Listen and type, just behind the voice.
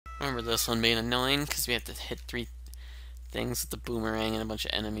Remember this one being annoying because we have to hit 3 things with the boomerang and a bunch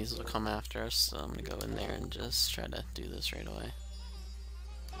of enemies will come after us. So I'm gonna go in there and just try to do this right away.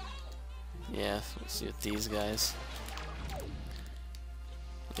 Yeah, we'll see with these guys.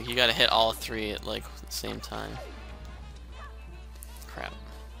 Like you gotta hit all 3 at like the same time. Crap.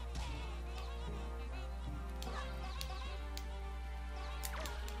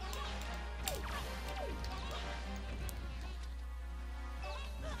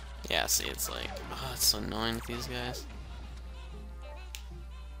 Yeah, see, it's like, oh, it's so annoying with these guys.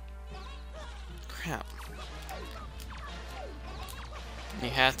 Crap. You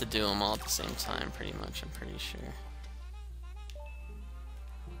have to do them all at the same time, pretty much, I'm pretty sure.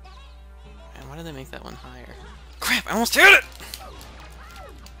 Man, why did they make that one higher? Crap, I almost hit it!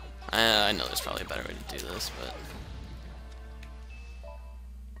 I know there's probably a better way to do this, but...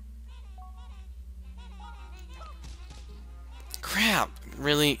 Crap!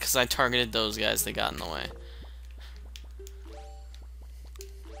 Really? Because I targeted those guys, they got in the way.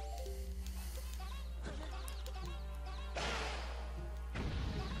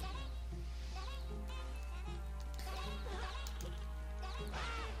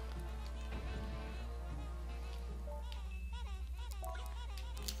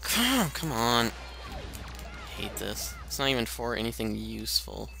 Come on. I hate this. It's not even for anything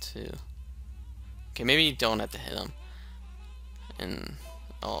useful, too. Okay, maybe you don't have to hit them. And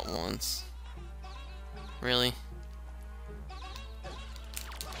all at once. Really?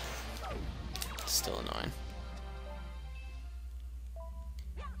 Still annoying.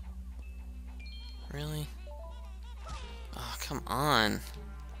 Really? Oh, come on.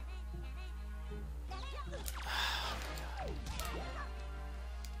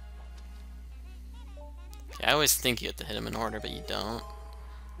 Okay, I always think you have to hit him in order, but you don't.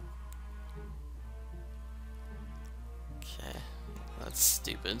 Okay. That's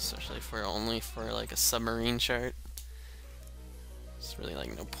stupid, especially if we're only for like a submarine chart. It's really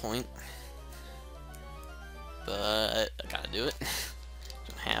like no point. But I gotta do it.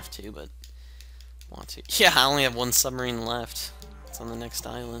 Don't have to, but want to. Yeah, I only have 1 submarine left. It's on the next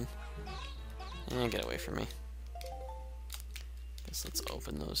island. And get away from me. Guess let's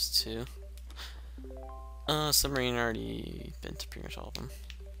open those 2. Submarine already been to pretty much all of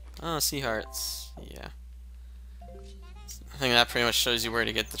them. Sea hearts. Yeah. I think that pretty much shows you where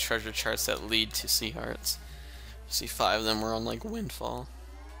to get the treasure charts that lead to sea hearts. See, 5 of them were on like Windfall.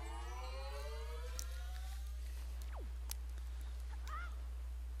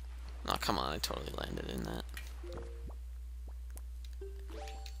 Oh, come on, I totally landed in that.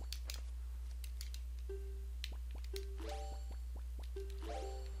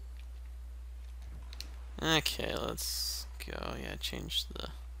 Okay, let's go. Yeah, change the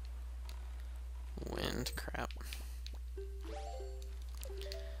wind. Crap.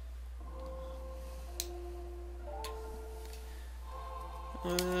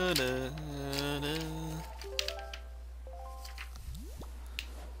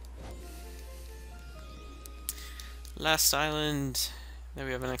 Last island that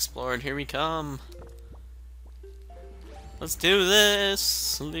we haven't explored. Here we come. Let's do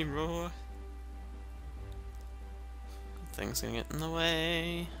this, Leroy. Things gonna get in the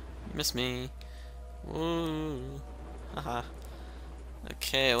way. You miss me. Woo. Haha.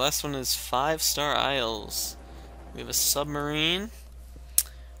 Okay, last one is 5-star Isles. We have a submarine.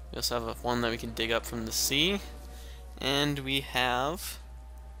 We also have one that we can dig up from the sea. And we have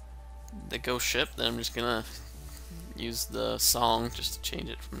the ghost ship that I'm just gonna use the song just to change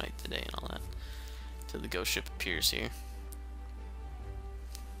it from night to day and all that. Till the ghost ship appears here.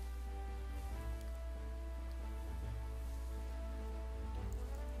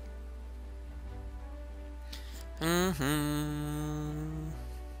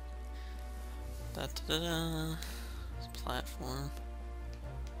 Da da da da. Platform.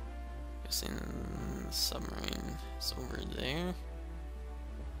 Guessing the submarine is over there.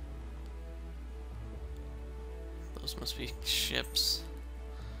 Those must be ships.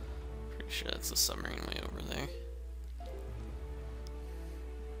 Pretty sure that's the submarine way over there.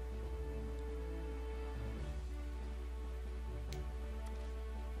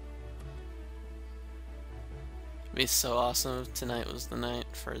 It'd be so awesome if tonight was the night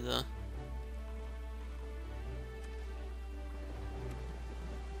for the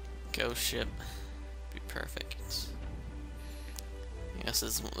ghost ship. Be perfect. I guess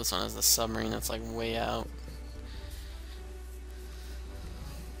this one is the submarine that's like way out.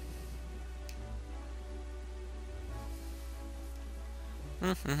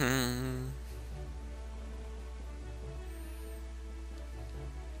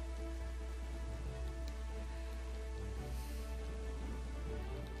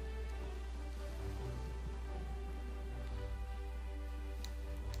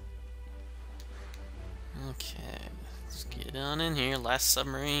 Get on in here, last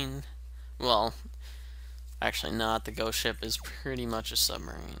submarine. Well, actually not. The ghost ship is pretty much a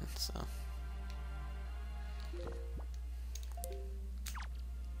submarine, so.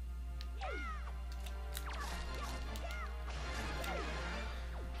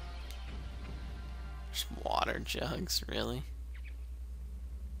 Just water jugs, really?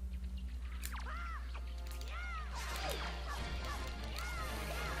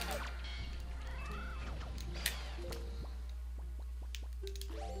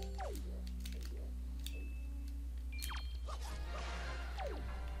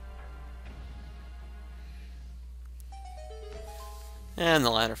 And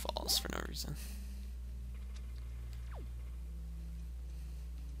the ladder falls for no reason.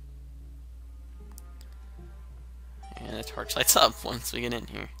 And the torch lights up once we get in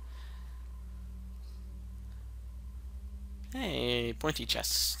here. Hey, pointy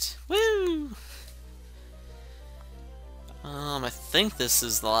chest. Woo! I think this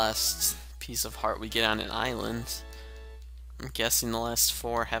is the last piece of heart we get on an island. I'm guessing the last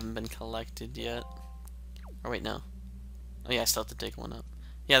 4 haven't been collected yet. Or wait, no. Oh yeah, I still have to dig one up.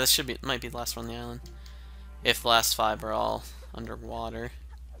 Yeah, this might be the last one on the island. If the last 5 are all underwater.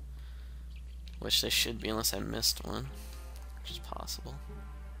 Which they should be unless I missed one. Which is possible.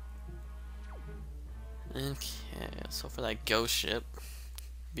 Okay, so for that ghost ship,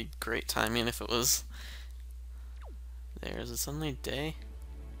 be great timing if it was there. Is it suddenly day?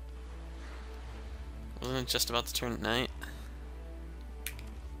 Wasn't it just about to turn night?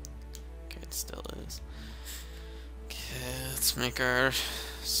 Okay, it still is. Okay, let's make our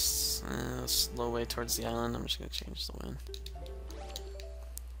slow way towards the island. I'm just gonna change the wind.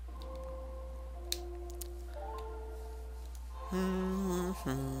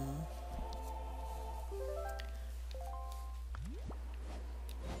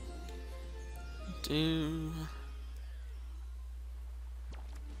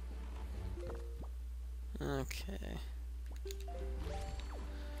 Okay.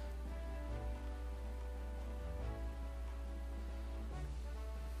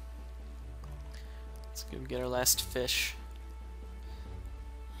 Let's go get our last fish.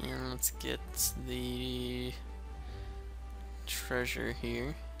 And let's get the treasure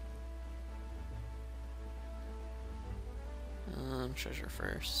here. Treasure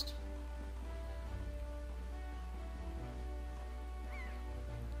first.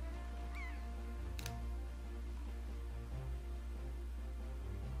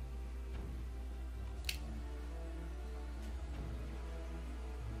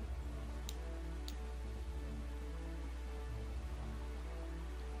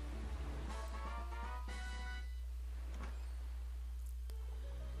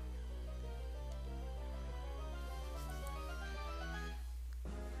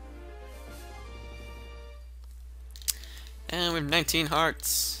 And we have 19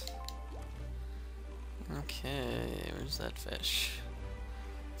 hearts. Okay, where's that fish?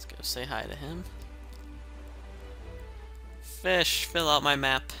 Let's go say hi to him. Fish, fill out my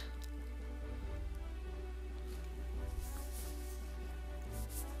map.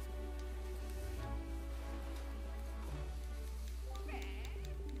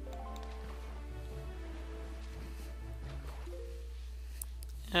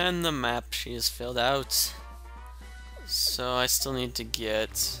 And the map she is filled out. So I still need to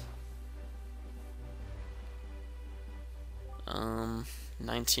get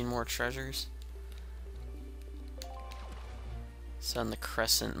 19 more treasures. It's on the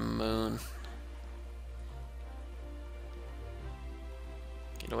crescent moon.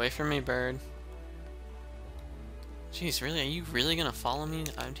 Get away from me, bird. Jeez, really? Are you really gonna follow me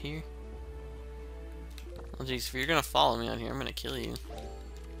out here? Oh jeez, if you're gonna follow me out here, I'm gonna kill you.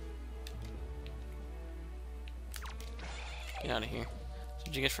 Get out of here.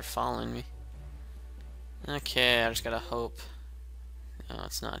 What'd you get for following me? Okay, I just gotta hope. No,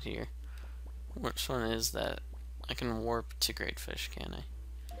 it's not here. Which one is that? I can warp to Great Fish, can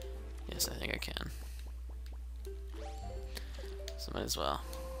I? Yes, I think I can. So might as well.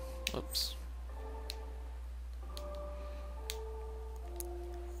 Whoops.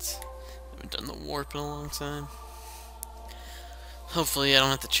 Haven't done the warp in a long time. Hopefully I don't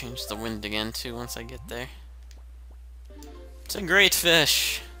have to change the wind again too once I get there. It's a great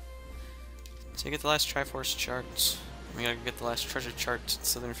fish! So get the last Triforce chart. We gotta get the last treasure chart,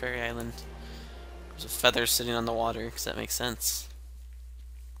 Southern Fairy Island. There's a feather sitting on the water, because that makes sense.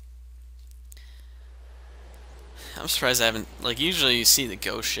 I'm surprised I haven't... Like, usually you see the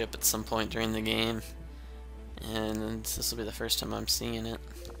ghost ship at some point during the game. And this will be the first time I'm seeing it.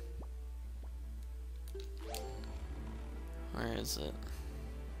 Where is it?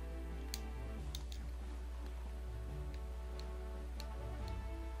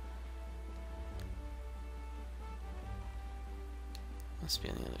 Must be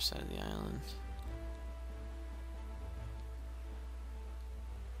on the other side of the island.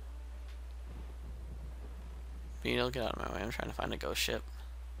 Beetle, get out of my way. I'm trying to find a ghost ship.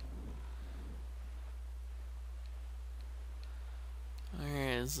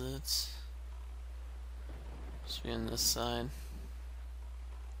 Where is it? Must be on this side.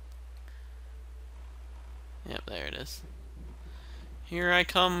 Yep, there it is. Here I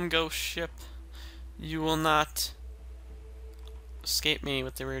come, ghost ship. You will not escape me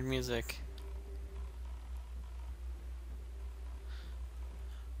with the weird music.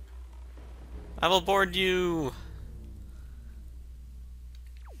 I will board you!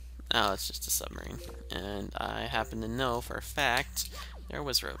 Oh, it's just a submarine. And I happen to know for a fact there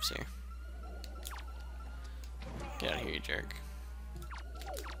was ropes here. Get out of here, you jerk.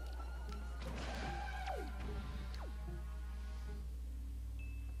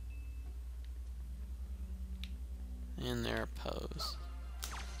 And they're opposed.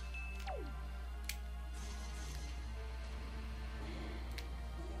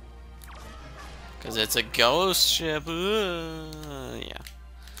 Because it's a ghost ship. Yeah.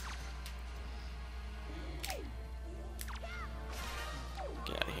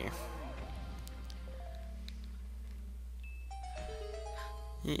 Get out of here.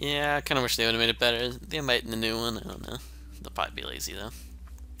 Yeah, I kind of wish they would have made it better. They might in the new one. I don't know. They'll probably be lazy though.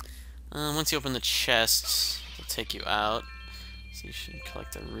 Once you open the chest, it'll take you out. So you should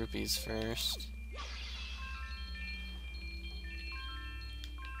collect the rupees first.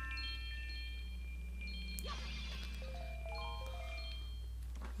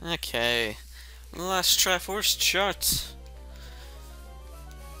 Okay. Last Triforce chart.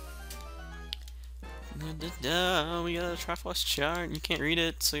 We got a Triforce chart. You can't read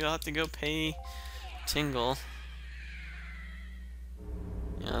it, so you'll have to go pay Tingle.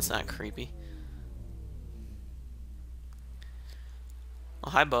 Yeah, that's not creepy.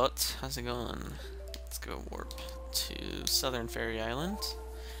 Well, hi, boat. How's it going? Let's go warp to Southern Fairy Island.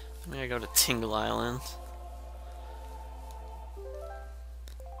 I'm gonna go to Tingle Island.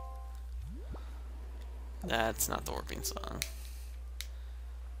 That's not the warping song.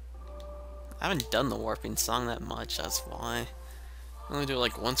 I haven't done the warping song that much, that's why. I only do it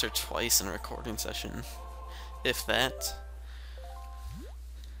like once or twice in a recording session, if that.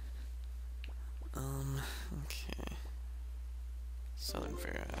 Okay. Southern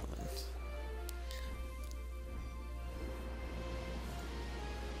Fairy Island.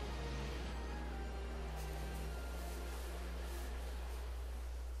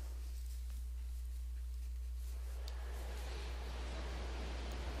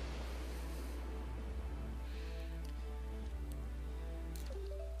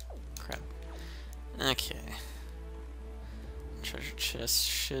 Crap. Okay. Treasure chest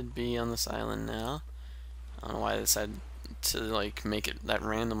should be on this island now. I don't know why I decided to like make it that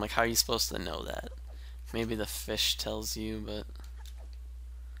random. Like, how are you supposed to know that? Maybe the fish tells you, but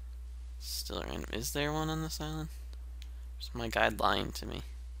still random. Is there one on this island? Is my guide lying to me?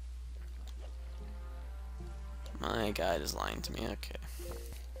 My guide is lying to me. Okay.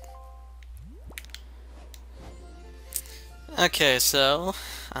 Okay, so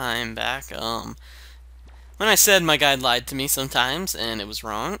I'm back. When I said my guide lied to me sometimes and it was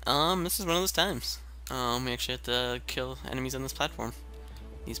wrong, this is one of those times. We actually have to kill enemies on this platform.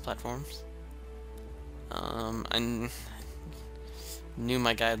 These platforms. I knew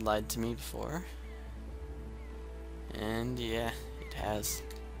my guide lied to me before. And yeah, it has.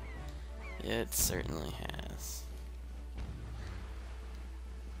 It certainly has.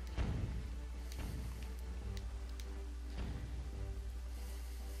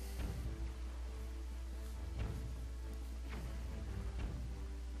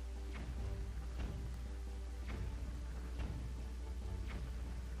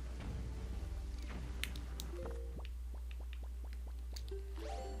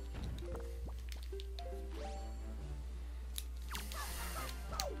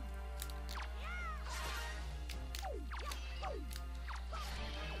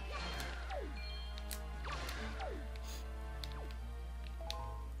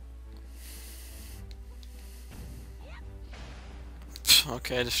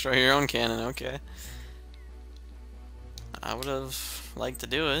 Okay, destroy your own cannon, okay. I would have liked to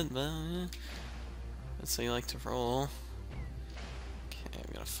do it, but yeah. That's how you like to roll. Okay,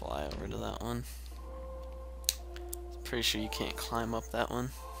 I'm gonna fly over to that one. Pretty sure you can't climb up that one.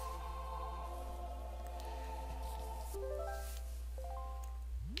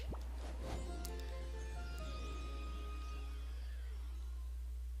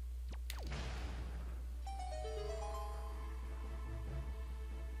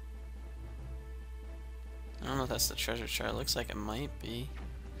 that's the treasure chart. Looks like it might be.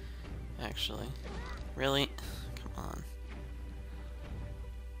 Actually. Really? Come on.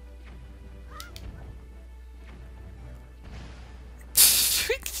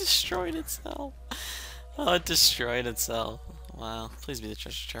 It destroyed itself. Oh, it destroyed itself. Wow. Please be the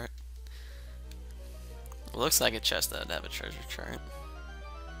treasure chart. It looks like a chest that would have a treasure chart.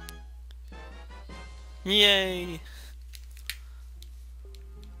 Yay!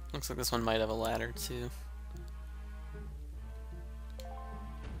 Looks like this one might have a ladder too.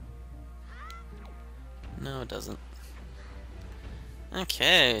 No, it doesn't.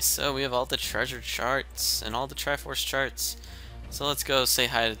 Okay, so we have all the treasure charts and all the Triforce charts. So let's go say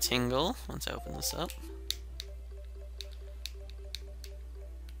hi to Tingle once I open this up.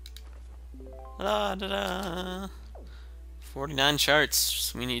 Da da da! 49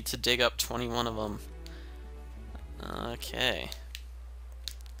 charts. We need to dig up 21 of them. Okay.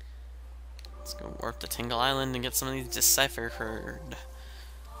 Let's go warp to Tingle Island and get some of these deciphered.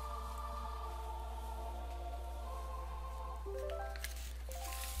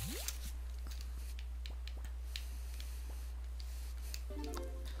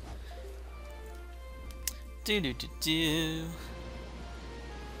 Do do do do.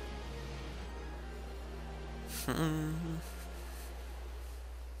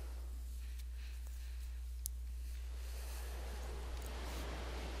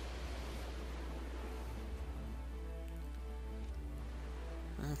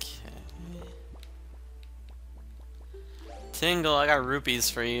 Okay. Tingle, I got rupees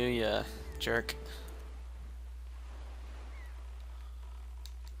for you, you jerk.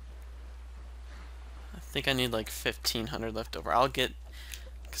 I think I need like 1,500 left over. I'll get,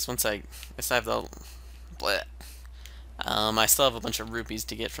 because once I guess I have the, bleh. I still have a bunch of rupees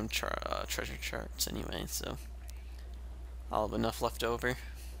to get from treasure charts anyway, so I'll have enough left over.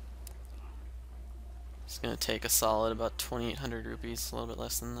 It's gonna take a solid about 2,800 rupees, a little bit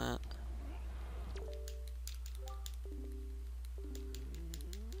less than that.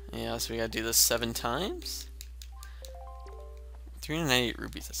 Yeah, so we gotta do this 7 times. 398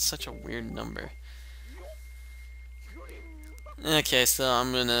 rupees, that's such a weird number. Okay, so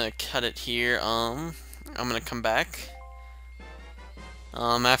I'm gonna cut it here. I'm gonna come back.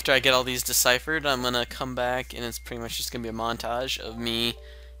 After I get all these deciphered, I'm gonna come back and it's pretty much just gonna be a montage of me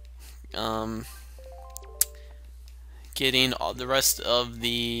getting all the rest of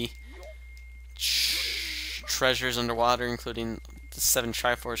the treasures underwater, including the 7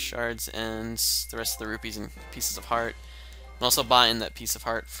 Triforce shards and the rest of the rupees and pieces of heart. I'm also buying that piece of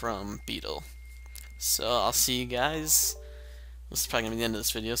heart from Beetle. So I'll see you guys. This is probably gonna be the end of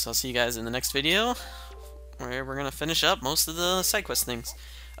this video, so I'll see you guys in the next video, where we're gonna finish up most of the side quest things.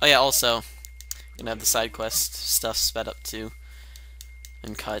 Oh yeah, also gonna have the side quest stuff sped up too,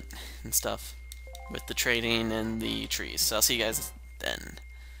 and cut and stuff with the trading and the trees. So I'll see you guys then.